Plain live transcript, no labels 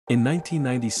In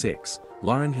 1996,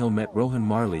 Lauryn Hill met Rohan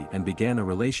Marley and began a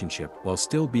relationship while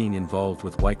still being involved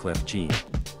with Wyclef Jean.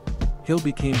 Hill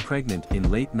became pregnant in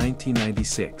late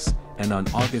 1996, and on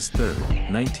August 3,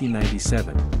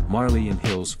 1997, Marley and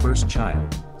Hill's first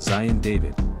child, Zion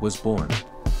David, was born.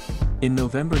 In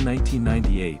November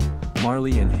 1998,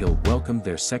 Marley and Hill welcomed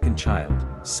their second child,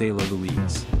 Selah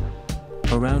Louise.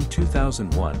 Around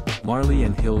 2001, Marley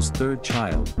and Hill's third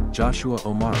child, Joshua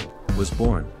Omaru, was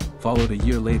born, followed a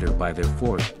year later by their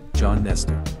fourth, John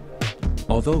Nestor.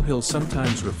 Although Hill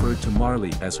sometimes referred to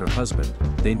Marley as her husband,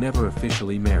 they never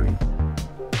officially married.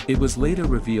 It was later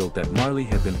revealed that Marley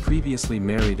had been previously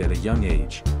married at a young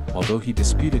age, although he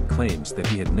disputed claims that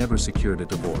he had never secured a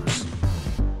divorce.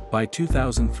 By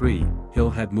 2003, Hill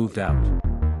had moved out.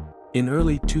 In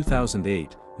early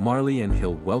 2008, Marley and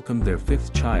Hill welcomed their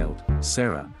fifth child,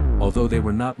 Sarah, although they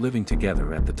were not living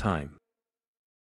together at the time.